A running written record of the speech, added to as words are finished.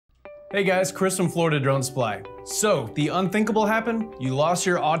Hey guys, Chris from Florida Drone Supply. So, the unthinkable happened? You lost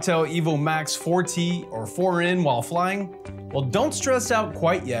your Autel Evo Max 4T or 4N while flying? Well, don't stress out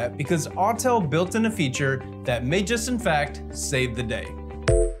quite yet because Autel built in a feature that may just in fact save the day.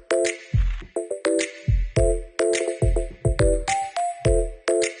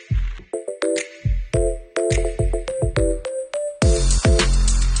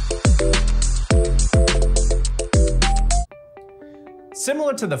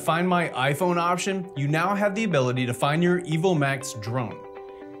 Similar to the Find My iPhone option, you now have the ability to find your Evo Max drone.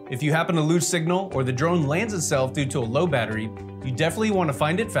 If you happen to lose signal or the drone lands itself due to a low battery, you definitely want to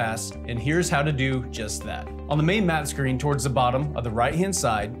find it fast, and here's how to do just that. On the main map screen towards the bottom of the right-hand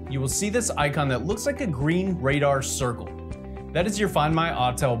side, you will see this icon that looks like a green radar circle. That is your Find My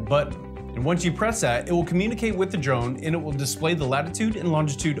Autel button, and once you press that, it will communicate with the drone and it will display the latitude and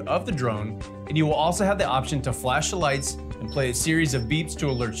longitude of the drone, and you will also have the option to flash the lights and play a series of beeps to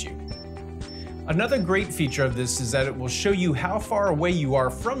alert you. Another great feature of this is that it will show you how far away you are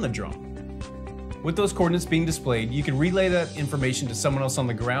from the drone. With those coordinates being displayed, you can relay that information to someone else on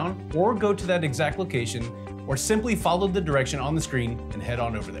the ground, or go to that exact location, or simply follow the direction on the screen and head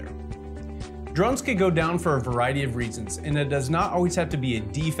on over there. Drones can go down for a variety of reasons, and it does not always have to be a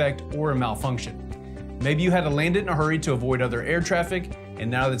defect or a malfunction. Maybe you had to land it in a hurry to avoid other air traffic, and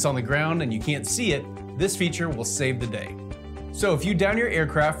now that it's on the ground and you can't see it, this feature will save the day. So if you down your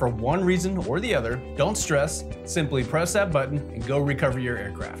aircraft for one reason or the other, don't stress, simply press that button and go recover your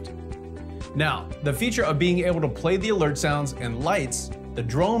aircraft. Now, the feature of being able to play the alert sounds and lights, the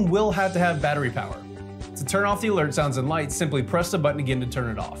drone will have to have battery power. To turn off the alert sounds and lights, simply press the button again to turn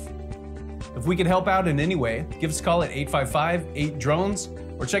it off. If we can help out in any way, give us a call at 855-8-DRONES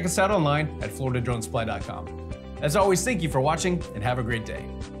or check us out online at floridadronesupply.com. As always, thank you for watching and have a great day.